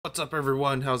What's up,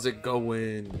 everyone? How's it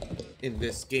going? In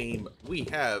this game, we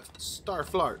have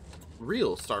Starflark,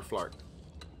 real Starflark,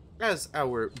 as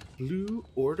our blue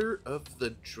Order of the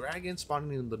Dragon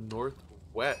spawning in the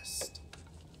northwest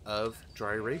of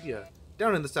Dry Arabia.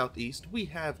 Down in the southeast, we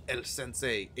have El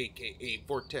Sensei, aka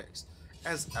VortiX,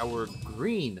 as our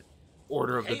green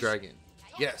Order of the Dragon.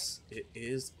 Yes, it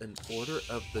is an Order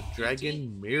of the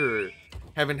Dragon mirror.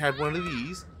 Haven't had one of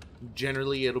these.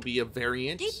 Generally, it'll be a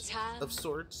variant of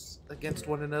sorts against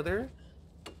one another,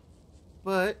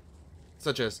 but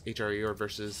such as HRER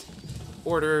versus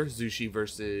Order, Zushi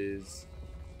versus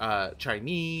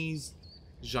Chinese,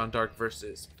 Jeanne d'Arc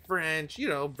versus French, you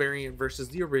know, variant versus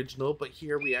the original. But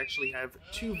here we actually have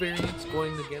two variants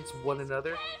going against one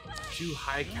another, two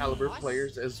high caliber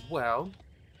players as well.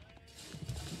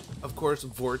 Of course,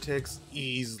 VortiX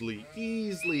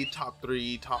easily top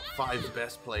 3, top 5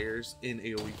 best players in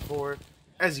AoE4.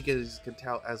 As you guys can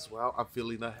tell as well, I'm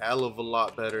feeling a hell of a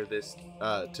lot better this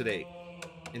today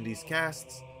in these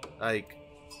casts. Like,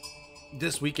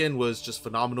 this weekend was just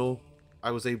phenomenal. I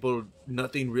was able,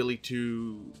 nothing really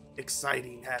too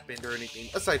exciting happened or anything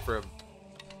aside from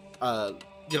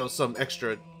you know, some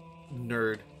extra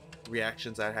nerd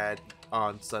reactions I had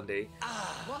on Sunday.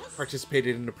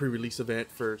 Participated in a pre-release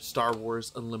event for Star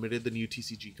Wars Unlimited, the new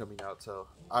TCG coming out, so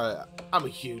I'm a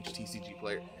huge TCG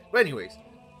player. But anyways,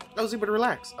 I was able to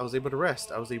relax, I was able to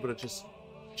rest, I was able to just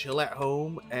chill at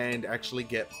home and actually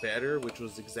get better, which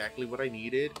was exactly what I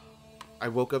needed. I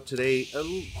woke up today a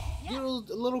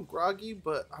little groggy,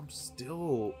 but I'm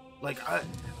still, like,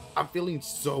 I'm feeling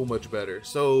so much better.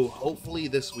 So hopefully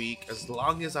this week, as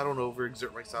long as I don't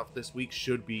overexert myself, this week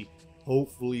should be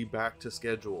hopefully back to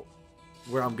schedule,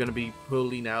 where I'm gonna be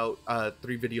pulling out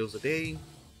 3 videos a day.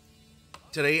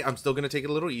 Today I'm still gonna take it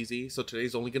a little easy, so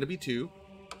today's only gonna be 2.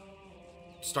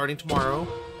 Starting tomorrow,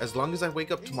 as long as I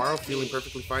wake up tomorrow feeling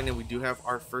perfectly fine, and we do have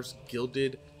our first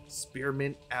gilded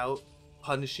spearmint out,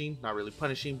 punishing, not really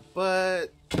punishing, but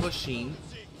pushing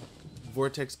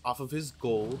VortiX off of his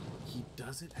gold. He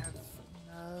doesn't have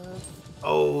enough.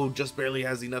 Oh, just barely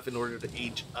has enough in order to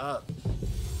age up.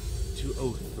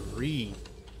 203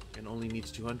 and only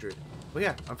needs 200. But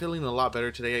yeah, I'm feeling a lot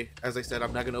better today. As I said,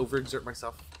 I'm not going to overexert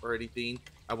myself or anything.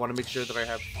 I want to make sure that I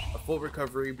have a full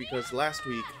recovery, because last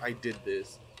week I did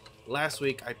this. Last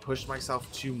week I pushed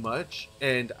myself too much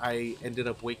and I ended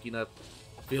up waking up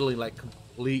feeling like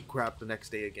complete crap the next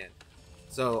day again.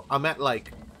 So I'm at,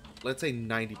 like, let's say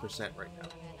 90% right now.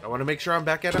 I want to make sure I'm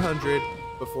back at 100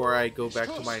 before I go back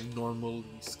to my normally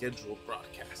scheduled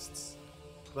broadcasts.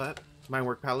 But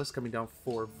Minework Palace coming down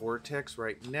for VortiX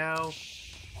right now.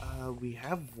 We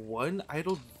have one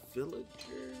idle villager?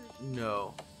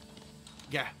 No.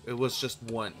 Yeah, it was just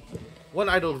one. One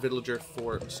idle villager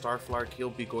for Starflark. He'll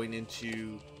be going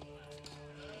into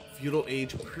Feudal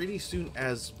Age pretty soon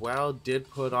as well. Did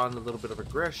put on a little bit of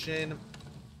aggression.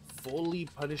 Fully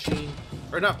punishing,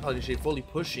 or not punishing, fully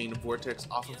pushing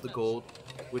VortiX off of the gold,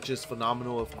 which is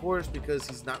phenomenal, of course, because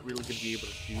he's not really going to be able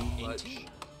to do much.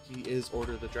 He is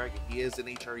Order of the Dragon. He is an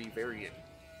HRE variant,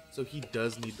 so he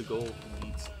does need the gold.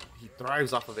 He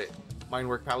thrives off of it.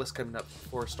 Minework Palace coming up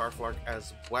for Starflark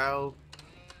as well.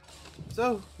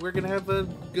 So we're gonna have a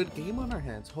good game on our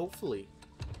hands, hopefully.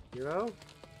 You know,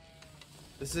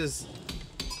 this is,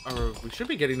 or we should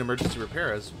be getting emergency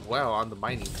repair as well on the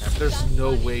mining camp. There's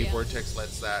no way VortiX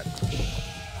lets that.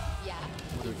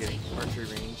 What are we getting? Archery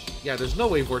range. Yeah, there's no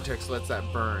way VortiX lets that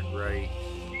burn, right?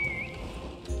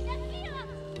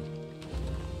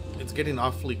 It's getting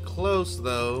awfully close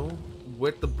though,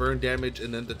 with the burn damage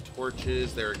and then the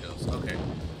torches. There it goes. Okay.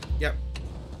 Yep.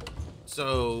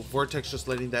 So VortiX just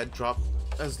letting that drop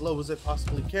as low as it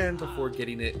possibly can before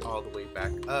getting it all the way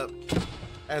back up.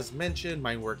 As mentioned,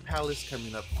 Minework Palace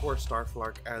coming up for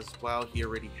Starflark as well. He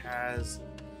already has.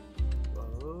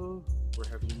 Oh, we're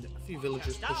having a few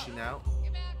villagers pushing out.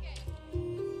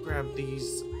 Grab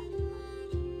these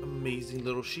amazing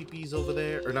little sheepies over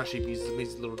there, or not sheepies,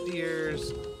 amazing little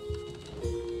deers.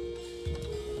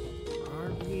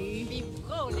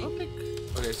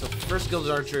 Okay, so first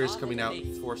Gilded Archer is coming out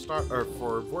for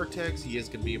VortiX. He is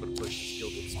going to be able to push his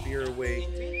Gilded Spear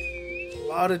away. A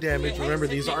lot of damage. Remember,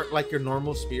 these aren't like your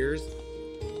normal spears.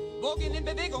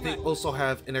 They also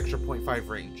have an extra 0.5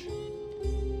 range.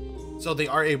 So they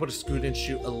are able to scoot and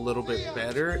shoot a little bit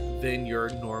better than your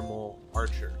normal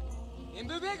archer.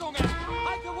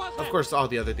 Of course, all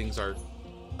the other things are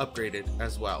upgraded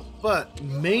as well. But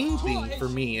main thing for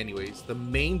me anyways, the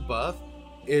main buff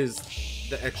is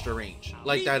the extra range.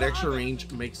 Like, that extra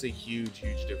range makes a huge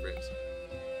difference.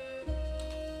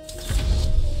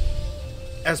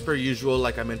 As per usual,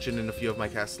 like I mentioned in a few of my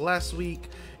casts last week,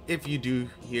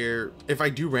 if I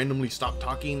do randomly stop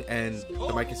talking and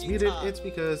the mic is muted, it's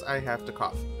because I have to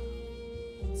cough.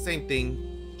 Same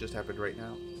thing just happened right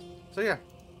now. So yeah,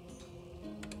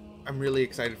 I'm really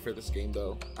excited for this game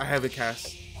though. I haven't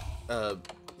cast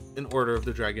an Order of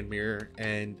the Dragon Mirror,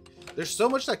 and there's so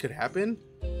much that could happen,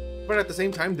 but at the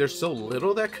same time there's so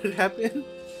little that could happen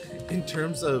in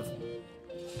terms of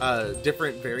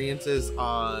different variances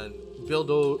on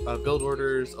build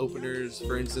orders, openers.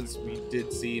 For instance, we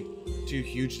did see 2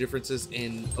 huge differences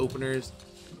in openers.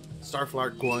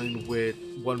 Starflark going with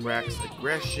 1 Rack's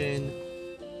aggression,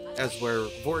 as where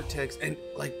VortiX, and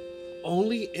like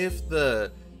only if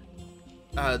the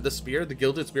spear, the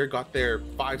gilded spear, got there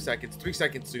 5 seconds, 3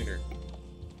 seconds sooner,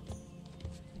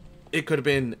 it could have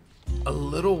been a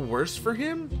little worse for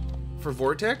him, for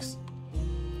VortiX,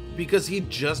 because he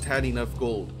just had enough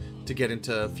gold to get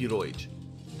into Feudal Age.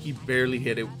 He barely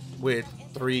hit it with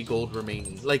 3 gold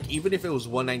remaining. Like, even if it was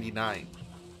 199,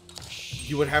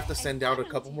 you would have to send out a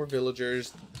couple more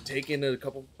villagers, take in a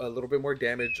little bit more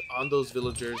damage on those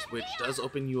villagers, which does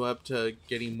open you up to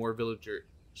getting more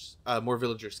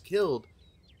villagers killed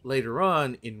later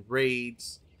on in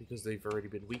raids, because they've already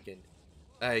been weakened.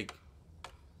 Like,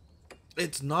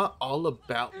 it's not all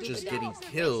about just getting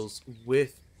kills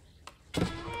with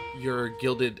your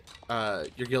gilded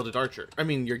archer. I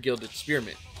mean, your gilded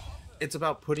spearman. It's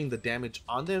about putting the damage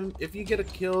on them. If you get a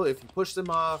kill, if you push them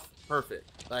off,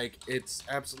 perfect. Like, it's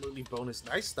absolutely bonus.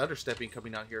 Nice stutter stepping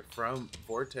coming out here from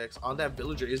VortiX on that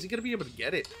villager. Is he gonna be able to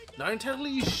get it? Not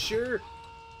entirely sure.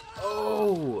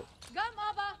 Oh,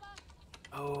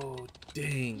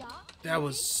 dang, that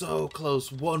was so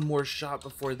close. One more shot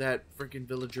before that freaking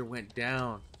villager went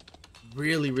down.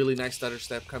 Really nice stutter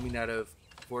step coming out of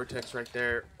VortiX right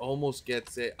there. Almost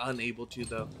gets it, unable to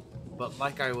though. But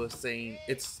like I was saying,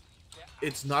 it's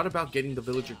not about getting the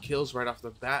villager kills right off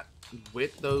the bat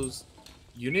with those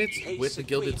units, with the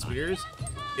gilded spears.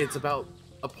 It's about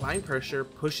applying pressure,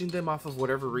 pushing them off of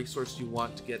whatever resource you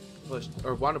want to get pushed,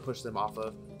 or want to push them off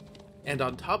of. And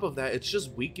on top of that, it's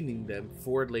just weakening them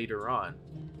for later on.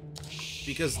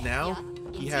 Because now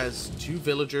he has 2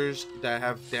 villagers that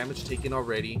have damage taken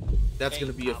already. That's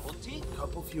going to be a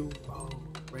couple few... Oh,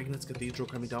 Regnit's Cathedral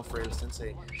coming down for El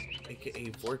Sensei,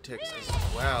 aka VortiX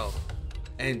as well.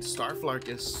 And Starflark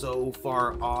is so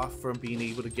far off from being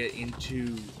able to get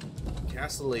into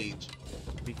Castle Age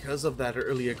because of that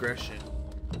early aggression.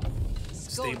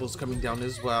 Stables coming down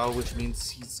as well, which means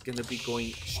he's going to be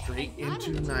going straight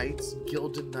into Knights,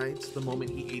 Gilded Knights, the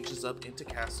moment he ages up into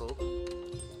Castle.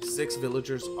 6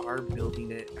 villagers are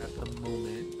building it at the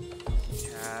moment. We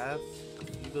have a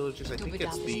few villagers, I think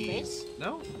it's these.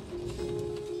 No?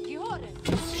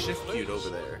 Shift queued over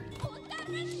there.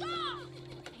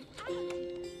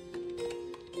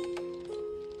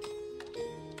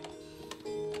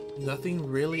 Nothing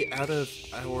really out of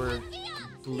our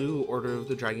blue Order of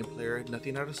the Dragon player.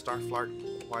 Nothing out of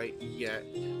Starflark quite yet.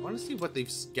 I want to see what they've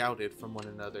scouted from one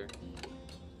another.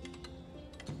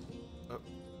 Oh.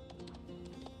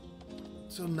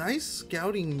 So nice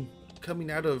scouting coming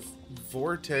out of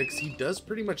VortiX. He does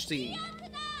pretty much see...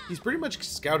 He's pretty much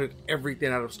scouted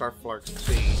everything out of Starflark's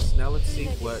face. Now let's see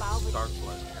what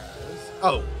Starflark has.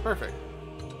 Oh, perfect.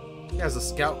 He has a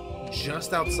scout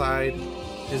just outside.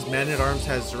 His man-at-arms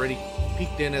has already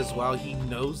peeked in as well. He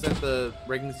knows that the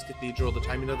Regnit's Cathedral, the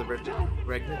timing of the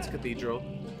Regnit's Cathedral.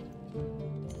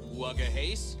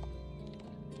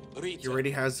 He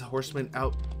already has horsemen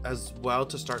out as well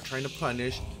to start trying to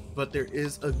punish, but there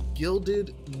is a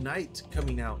gilded knight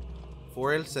coming out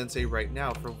for El Sensei right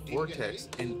now from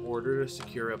VortiX in order to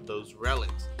secure up those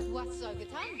relics.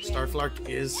 Starflark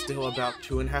is still about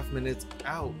 2.5 minutes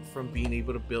out from being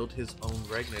able to build his own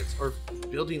Regnitz, or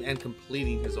building and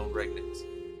completing his own Regnitz.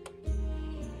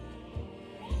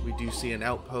 We do see an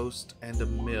outpost and a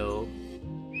mill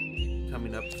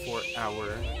coming up for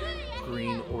our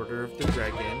green Order of the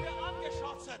Dragon.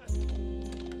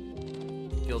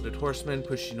 Gilded Horsemen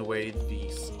pushing away the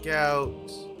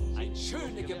scouts.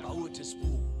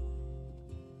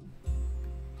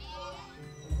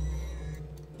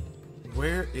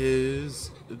 Where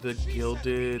is the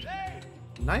Gilded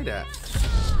Knight at?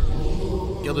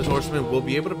 Gilded Horseman will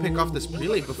be able to pick off this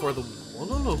prelate before the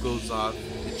Wololo goes off.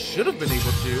 It should have been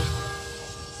able to.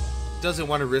 Doesn't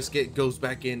want to risk it, goes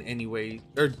back in anyway,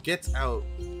 or gets out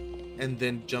and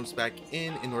then jumps back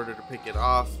in order to pick it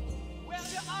off.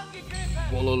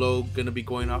 Wololo gonna be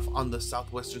going off on the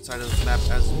southwestern side of the map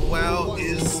as well.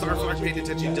 Is Starflark paying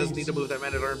attention? He does need to move that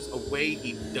man-at-arms away.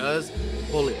 He does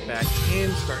pull it back in,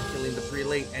 start killing the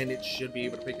prelate, and it should be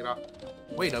able to pick it off.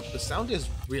 Wait up, the sound is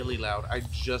really loud. I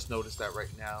just noticed that right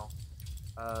now.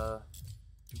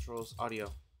 Controls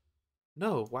audio.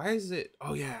 No, why is it?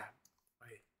 Oh yeah.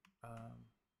 Wait.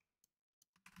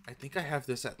 I think I have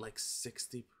this at like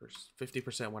 60%,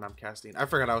 50% when I'm casting. I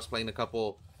forgot I was playing a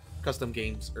couple custom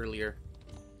games earlier.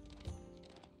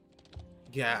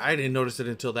 Yeah, I didn't notice it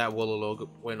until that Wolo logo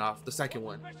went off. The second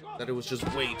one, that it was just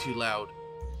way too loud.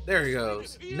 There he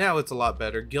goes. Now it's a lot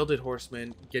better. Gilded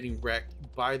Horseman getting wrecked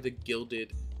by the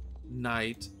Gilded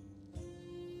Knight.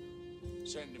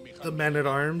 The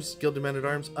Man-at-Arms, Gilded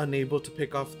Man-at-Arms, unable to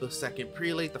pick off the second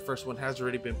Prelate. The first one has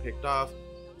already been picked off.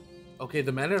 Okay,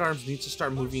 the Man-at-Arms needed to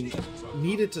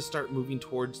start moving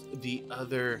towards the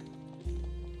other...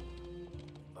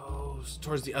 Oh,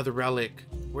 towards the other relic.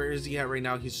 Where is he at right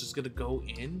now? He's just gonna go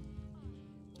in.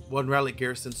 One relic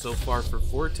garrison so far for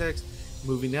VortiX.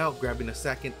 Moving out, grabbing a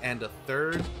second and a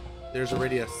third. There's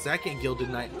already a second Gilded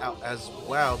Knight out as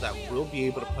well that will be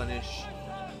able to punish,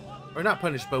 or not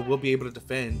punish, but will be able to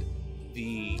defend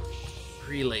the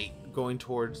Prelate going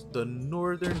towards the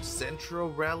northern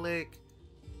central relic.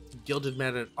 Gilded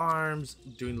Man-at-Arms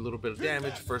doing a little bit of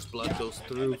damage. First blood goes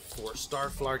through for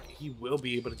Starflark. He will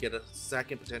be able to get a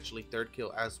second, potentially third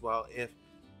kill as well if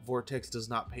VortiX does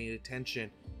not pay attention.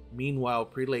 Meanwhile,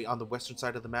 Prelate on the western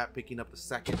side of the map picking up the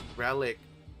second relic.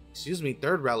 Excuse me,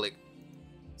 third relic.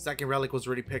 Second relic was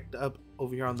already picked up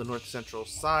over here on the north central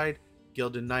side.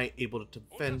 Gilded Knight able to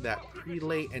defend that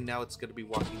Prelate, and now it's going to be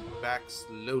walking back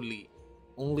slowly.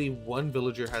 Only one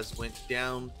villager has went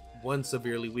down, one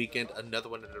severely weakened, another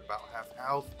one at about half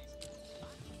health.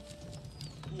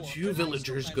 Two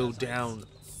villagers go down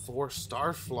for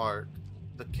Starflark.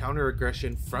 The counter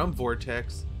aggression from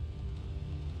VortiX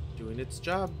doing its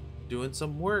job, doing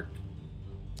some work.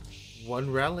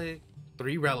 One relic,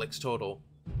 3 relics total.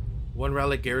 One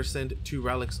relic garrisoned, 2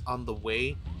 relics on the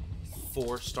way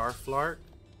for Starflark.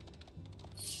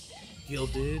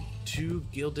 Gilded, 2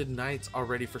 Gilded Knights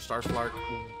already for Starflark,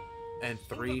 and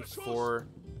 3 for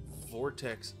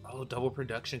VortiX. Oh, double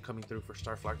production coming through for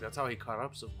Starflark. That's how he caught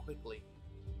up so quickly.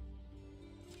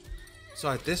 So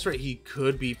at this rate, he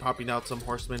could be popping out some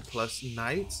horsemen plus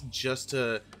knights just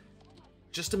to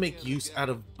make use out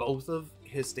of both of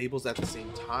his stables at the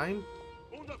same time.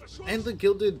 And the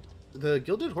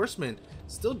gilded horsemen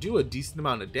still do a decent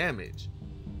amount of damage.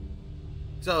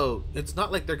 So it's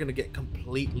not like they're gonna get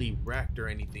completely wrecked or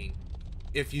anything.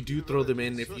 If you do throw them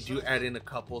in, if you do add in a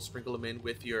couple, sprinkle them in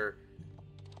with your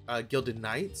Gilded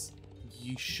Knights,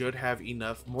 you should have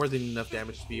enough, more than enough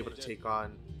damage to be able to take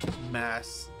on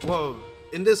mass, well,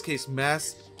 in this case,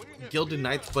 mass Gilded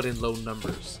Knights, but in low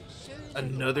numbers.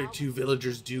 Another 2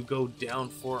 villagers do go down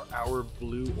for our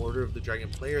blue Order of the Dragon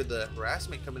player. The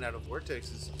harassment coming out of VortiX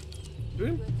is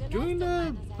doing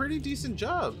a pretty decent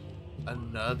job.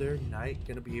 Another knight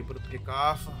gonna be able to pick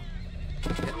off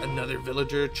another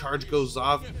villager. Charge goes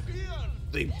off.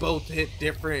 They both hit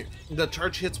different. The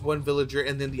charge hits one villager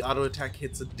and then the auto attack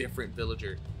hits a different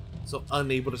villager. So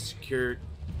unable to secure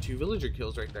 2 villager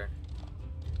kills right there.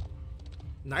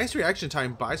 Nice reaction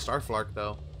time by Starflark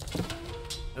though.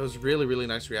 It was really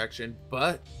nice reaction,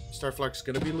 but Starflark's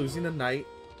gonna be losing a knight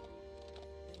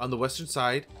on the western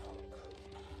side.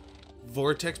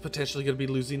 VortiX potentially gonna be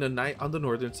losing a knight on the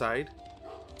northern side.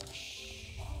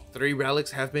 3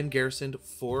 relics have been garrisoned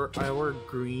for our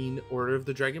green Order of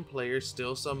the Dragon players.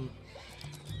 Still some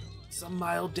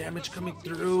mild damage coming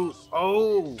through.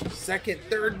 Oh, second,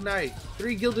 third knight.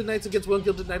 3 Gilded Knights against 1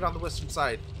 Gilded Knight on the western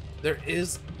side. There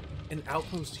is an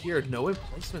outpost here. No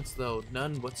emplacements though,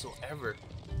 none whatsoever.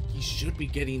 He should be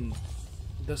getting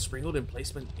the sprinkled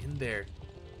emplacement in there.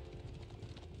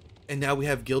 And now we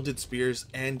have Gilded Spears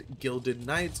and Gilded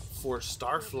Knights for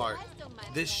Starflark.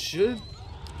 This should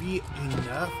be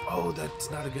enough. Oh, that's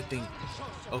not a good thing.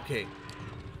 Okay.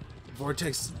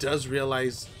 VortiX does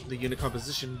realize the unit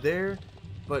composition there,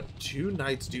 but 2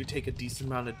 knights do take a decent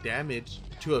amount of damage.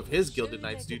 2 of his Gilded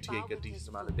Knights do take a decent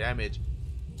amount of damage.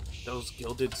 Those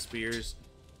Gilded Spears.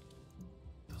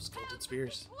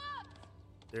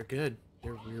 They're good.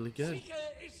 They're really good.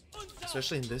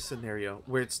 Especially in this scenario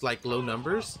where it's like low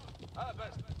numbers.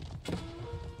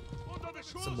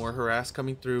 Some more harass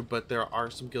coming through, but there are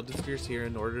some Gilded Spears here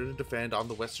in order to defend. On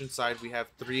the western side, we have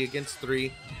 3 against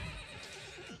 3.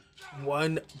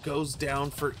 1 goes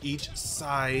down for each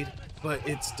side, but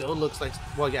it still looks like,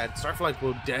 well, yeah, Starflark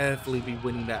will definitely be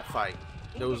winning that fight.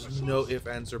 There was no ifs,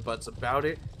 ands, or buts about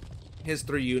it. His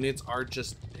 3 units are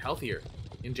just healthier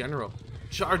in general.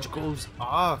 Charge goes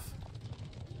off.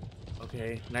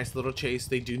 Okay, nice little chase.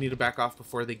 They do need to back off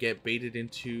before they get baited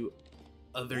into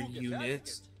other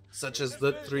units, such as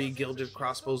the 3 Gilded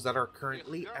Crossbows that are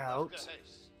currently out.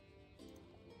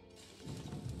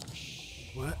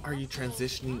 What are you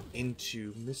transitioning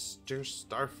into, Mr.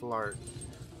 Starflark?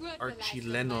 our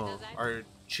Chileno, our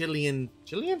Chilean,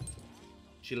 Chileno,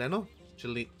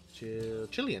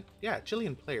 Chilean, yeah,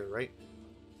 Chilean player, right?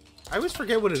 I always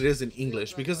forget what it is in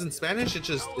English because in Spanish it's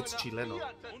Chileno.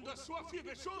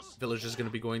 Villager's gonna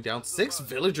be going down. 6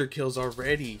 villager kills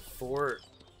already for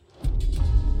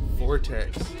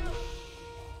VortiX.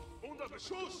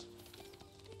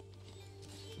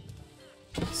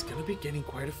 He's gonna be getting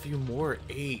quite a few more.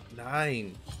 8,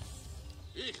 9.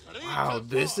 Wow,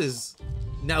 this is...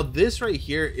 Now this right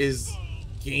here is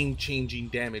game-changing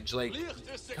damage. Like,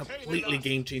 completely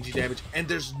game-changing damage. And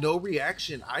there's no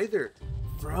reaction either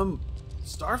from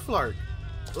Starflark.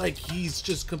 Like, he's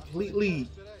just completely...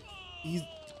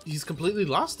 He's completely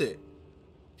lost it.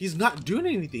 He's not doing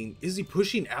anything. Is he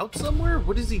pushing out somewhere?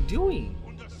 What is he doing?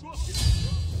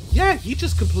 Yeah, he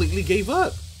just completely gave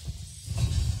up.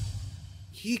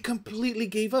 He completely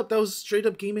gave up. That was straight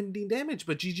up game-ending damage.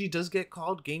 But GG does get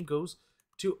called. Game goes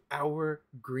to our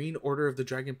Green Order of the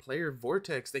Dragon player,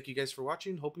 VortiX. Thank you guys for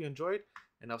watching. Hope you enjoyed.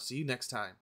 And I'll see you next time.